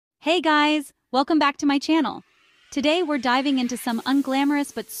Hey guys, welcome back to my channel. Today we're diving into some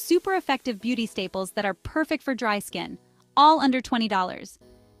unglamorous but super effective beauty staples that are perfect for dry skin, all under $20.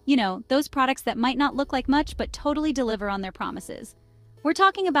 You know, those products that might not look like much but totally deliver on their promises. We're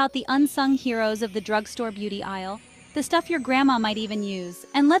talking about the unsung heroes of the drugstore beauty aisle, the stuff your grandma might even use,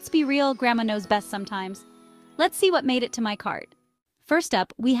 and let's be real, grandma knows best sometimes. Let's see what made it to my cart. First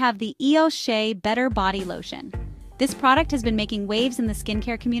up, we have the Shea Better Body Lotion. This product has been making waves in the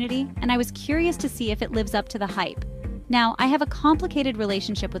skincare community, and I was curious to see if it lives up to the hype. Now, I have a complicated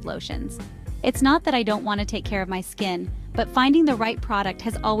relationship with lotions. It's not that I don't want to take care of my skin, but finding the right product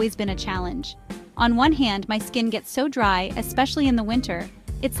has always been a challenge. On one hand, my skin gets so dry, especially in the winter,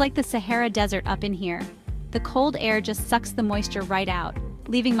 it's like the Sahara Desert up in here. The cold air just sucks the moisture right out,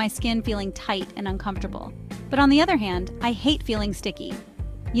 leaving my skin feeling tight and uncomfortable. But on the other hand, I hate feeling sticky.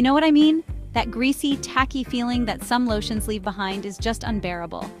 You know what I mean? That greasy, tacky feeling that some lotions leave behind is just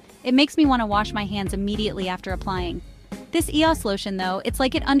unbearable. It makes me want to wash my hands immediately after applying. This EOS lotion, though, it's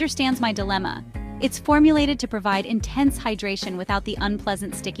like it understands my dilemma. It's formulated to provide intense hydration without the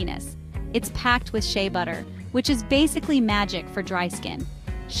unpleasant stickiness. It's packed with shea butter, which is basically magic for dry skin.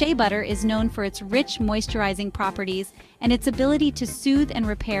 Shea butter is known for its rich moisturizing properties and its ability to soothe and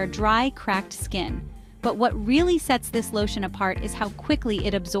repair dry, cracked skin. But what really sets this lotion apart is how quickly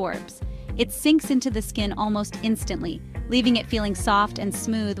it absorbs. It sinks into the skin almost instantly, leaving it feeling soft and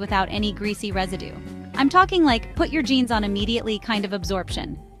smooth without any greasy residue. I'm talking like put your jeans on immediately kind of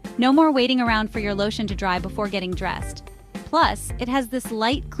absorption. No more waiting around for your lotion to dry before getting dressed. Plus, it has this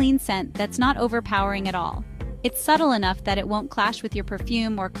light, clean scent that's not overpowering at all. It's subtle enough that it won't clash with your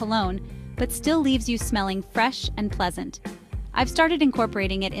perfume or cologne, but still leaves you smelling fresh and pleasant. I've started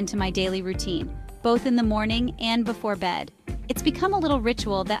incorporating it into my daily routine, both in the morning and before bed. It's become a little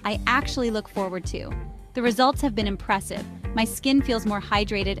ritual that I actually look forward to. The results have been impressive. My skin feels more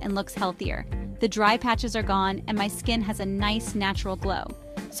hydrated and looks healthier. The dry patches are gone and my skin has a nice natural glow.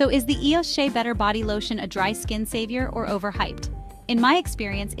 So is the EOS Shea Better Body Lotion a dry skin savior or overhyped? In my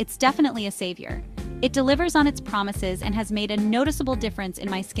experience, it's definitely a savior. It delivers on its promises and has made a noticeable difference in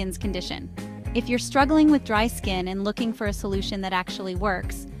my skin's condition. If you're struggling with dry skin and looking for a solution that actually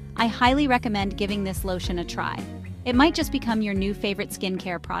works, I highly recommend giving this lotion a try. It might just become your new favorite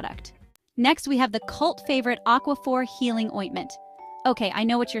skincare product. Next, we have the cult favorite Aquaphor Healing Ointment. Okay, I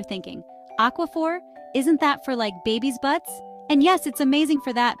know what you're thinking. Aquaphor? Isn't that for like babies' butts? And yes, it's amazing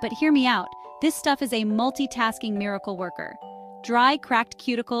for that, but hear me out. This stuff is a multitasking miracle worker. Dry, cracked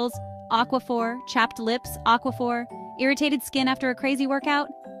cuticles, Aquaphor, chapped lips, Aquaphor, irritated skin after a crazy workout,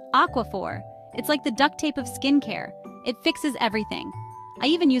 Aquaphor. It's like the duct tape of skincare. It fixes everything. I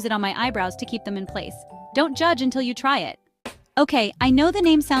even use it on my eyebrows to keep them in place. Don't judge until you try it. Okay, I know the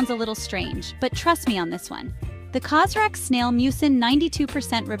name sounds a little strange, but trust me on this one. The Cosrx Snail Mucin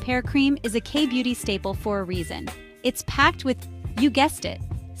 92% Repair Cream is a K-beauty staple for a reason. It's packed with, you guessed it,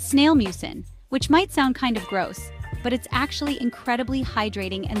 snail mucin, which might sound kind of gross, but it's actually incredibly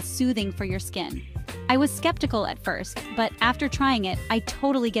hydrating and soothing for your skin. I was skeptical at first, but after trying it, I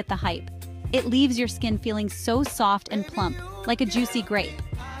totally get the hype. It leaves your skin feeling so soft and plump, like a juicy grape.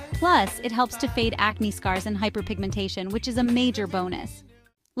 Plus, it helps to fade acne scars and hyperpigmentation, which is a major bonus.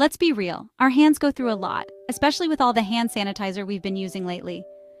 Let's be real, our hands go through a lot, especially with all the hand sanitizer we've been using lately.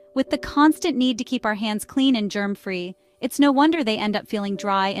 With the constant need to keep our hands clean and germ-free, it's no wonder they end up feeling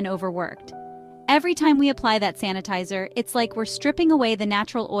dry and overworked. Every time we apply that sanitizer, it's like we're stripping away the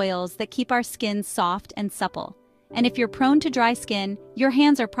natural oils that keep our skin soft and supple. And if you're prone to dry skin, your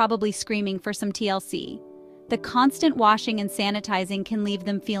hands are probably screaming for some TLC. The constant washing and sanitizing can leave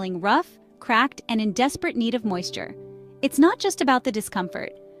them feeling rough, cracked, and in desperate need of moisture. It's not just about the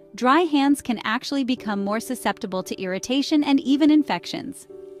discomfort. Dry hands can actually become more susceptible to irritation and even infections.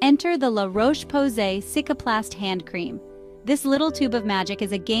 Enter the Roche-Posay Cicaplast Hand Cream. This little tube of magic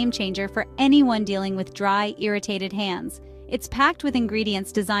is a game changer for anyone dealing with dry, irritated hands. It's packed with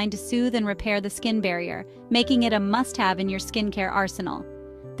ingredients designed to soothe and repair the skin barrier, making it a must-have in your skincare arsenal.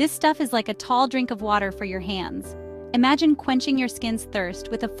 This stuff is like a tall drink of water for your hands. Imagine quenching your skin's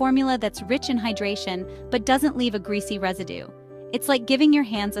thirst with a formula that's rich in hydration but doesn't leave a greasy residue. It's like giving your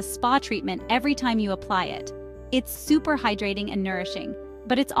hands a spa treatment every time you apply it. It's super hydrating and nourishing,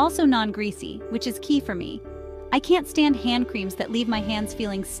 but it's also non-greasy, which is key for me. I can't stand hand creams that leave my hands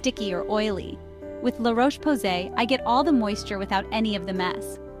feeling sticky or oily. With La Roche-Posay, I get all the moisture without any of the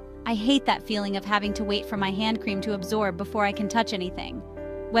mess. I hate that feeling of having to wait for my hand cream to absorb before I can touch anything.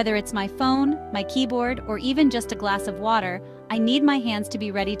 Whether it's my phone, my keyboard, or even just a glass of water, I need my hands to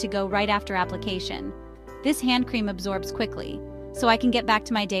be ready to go right after application. This hand cream absorbs quickly, so I can get back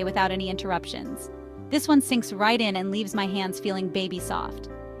to my day without any interruptions. This one sinks right in and leaves my hands feeling baby soft.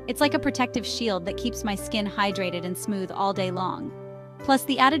 It's like a protective shield that keeps my skin hydrated and smooth all day long. Plus,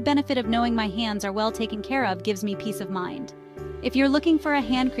 the added benefit of knowing my hands are well taken care of gives me peace of mind. If you're looking for a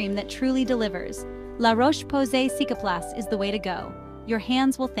hand cream that truly delivers, La Roche-Posay Cicaplast is the way to go. Your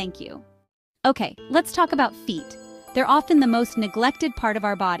hands will thank you. Okay, let's talk about feet. They're often the most neglected part of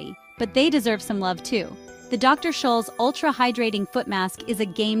our body, but they deserve some love too. The Dr. Scholl's Ultra Hydrating Foot Mask is a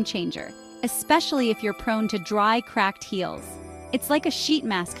game changer, especially if you're prone to dry, cracked heels. It's like a sheet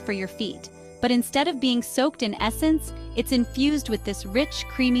mask for your feet, but instead of being soaked in essence, it's infused with this rich,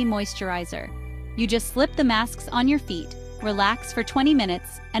 creamy moisturizer. You just slip the masks on your feet, relax for 20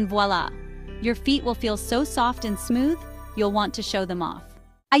 minutes, and voila! Your feet will feel so soft and smooth, you'll want to show them off.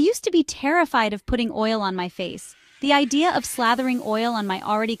 I used to be terrified of putting oil on my face. The idea of slathering oil on my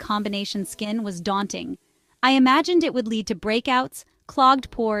already combination skin was daunting. I imagined it would lead to breakouts, clogged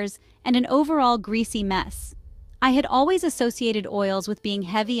pores, and an overall greasy mess. I had always associated oils with being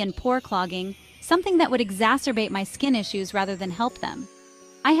heavy and pore clogging, something that would exacerbate my skin issues rather than help them.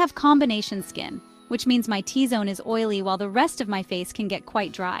 I have combination skin, which means my T-zone is oily while the rest of my face can get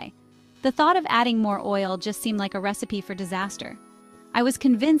quite dry. The thought of adding more oil just seemed like a recipe for disaster. I was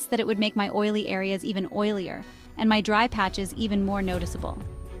convinced that it would make my oily areas even oilier, and my dry patches even more noticeable.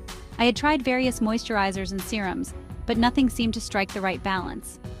 I had tried various moisturizers and serums, but nothing seemed to strike the right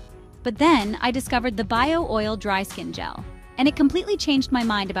balance. But then I discovered the Bio Oil Dry Skin Gel, and it completely changed my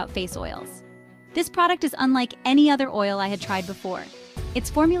mind about face oils. This product is unlike any other oil I had tried before. It's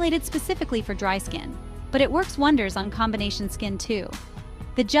formulated specifically for dry skin, but it works wonders on combination skin too.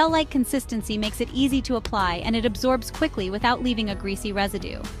 The gel-like consistency makes it easy to apply, and it absorbs quickly without leaving a greasy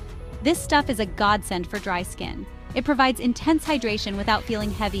residue. This stuff is a godsend for dry skin. It provides intense hydration without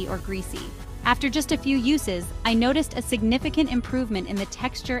feeling heavy or greasy. After just a few uses, I noticed a significant improvement in the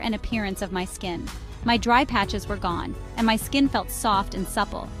texture and appearance of my skin. My dry patches were gone, and my skin felt soft and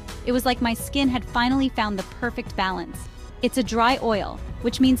supple. It was like my skin had finally found the perfect balance. It's a dry oil,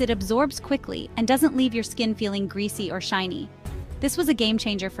 which means it absorbs quickly and doesn't leave your skin feeling greasy or shiny. This was a game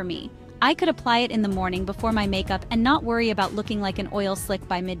changer for me. I could apply it in the morning before my makeup and not worry about looking like an oil slick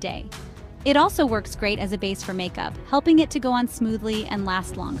by midday. It also works great as a base for makeup, helping it to go on smoothly and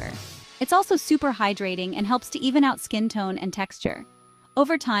last longer. It's also super hydrating and helps to even out skin tone and texture.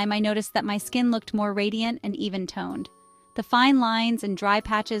 Over time, I noticed that my skin looked more radiant and even-toned. The fine lines and dry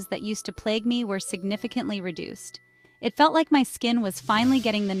patches that used to plague me were significantly reduced. It felt like my skin was finally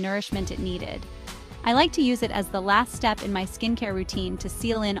getting the nourishment it needed. I like to use it as the last step in my skincare routine to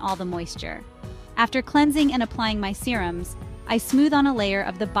seal in all the moisture. After cleansing and applying my serums, I smooth on a layer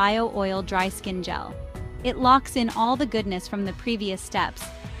of the Bio Oil Dry Skin Gel. It locks in all the goodness from the previous steps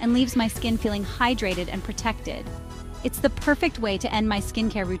and leaves my skin feeling hydrated and protected. It's the perfect way to end my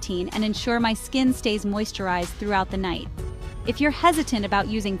skincare routine and ensure my skin stays moisturized throughout the night. If you're hesitant about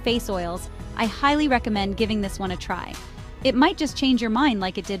using face oils, I highly recommend giving this one a try. It might just change your mind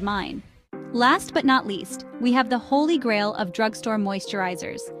like it did mine. Last but not least, we have the holy grail of drugstore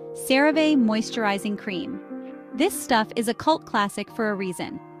moisturizers, CeraVe Moisturizing Cream. This stuff is a cult classic for a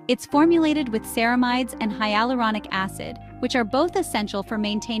reason. It's formulated with ceramides and hyaluronic acid, which are both essential for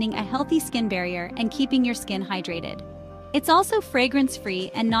maintaining a healthy skin barrier and keeping your skin hydrated. It's also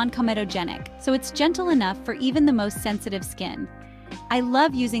fragrance-free and non-comedogenic, so it's gentle enough for even the most sensitive skin. I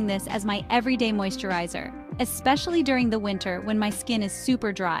love using this as my everyday moisturizer, especially during the winter when my skin is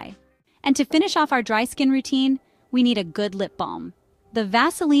super dry. And to finish off our dry skin routine, we need a good lip balm. The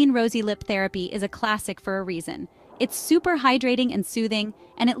Vaseline Rosy Lip Therapy is a classic for a reason. It's super hydrating and soothing,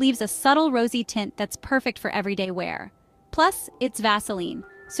 and it leaves a subtle rosy tint that's perfect for everyday wear. Plus, it's Vaseline,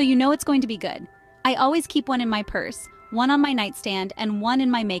 so you know it's going to be good. I always keep one in my purse, one on my nightstand, and one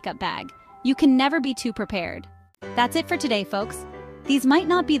in my makeup bag. You can never be too prepared. That's it for today, folks. These might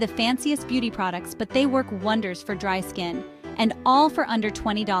not be the fanciest beauty products, but they work wonders for dry skin, and all for under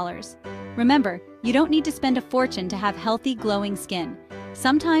 $20. Remember, you don't need to spend a fortune to have healthy, glowing skin.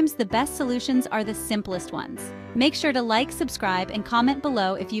 Sometimes the best solutions are the simplest ones. Make sure to like, subscribe, and comment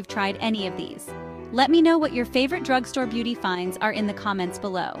below if you've tried any of these. Let me know what your favorite drugstore beauty finds are in the comments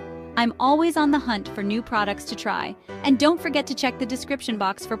below. I'm always on the hunt for new products to try, and don't forget to check the description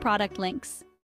box for product links.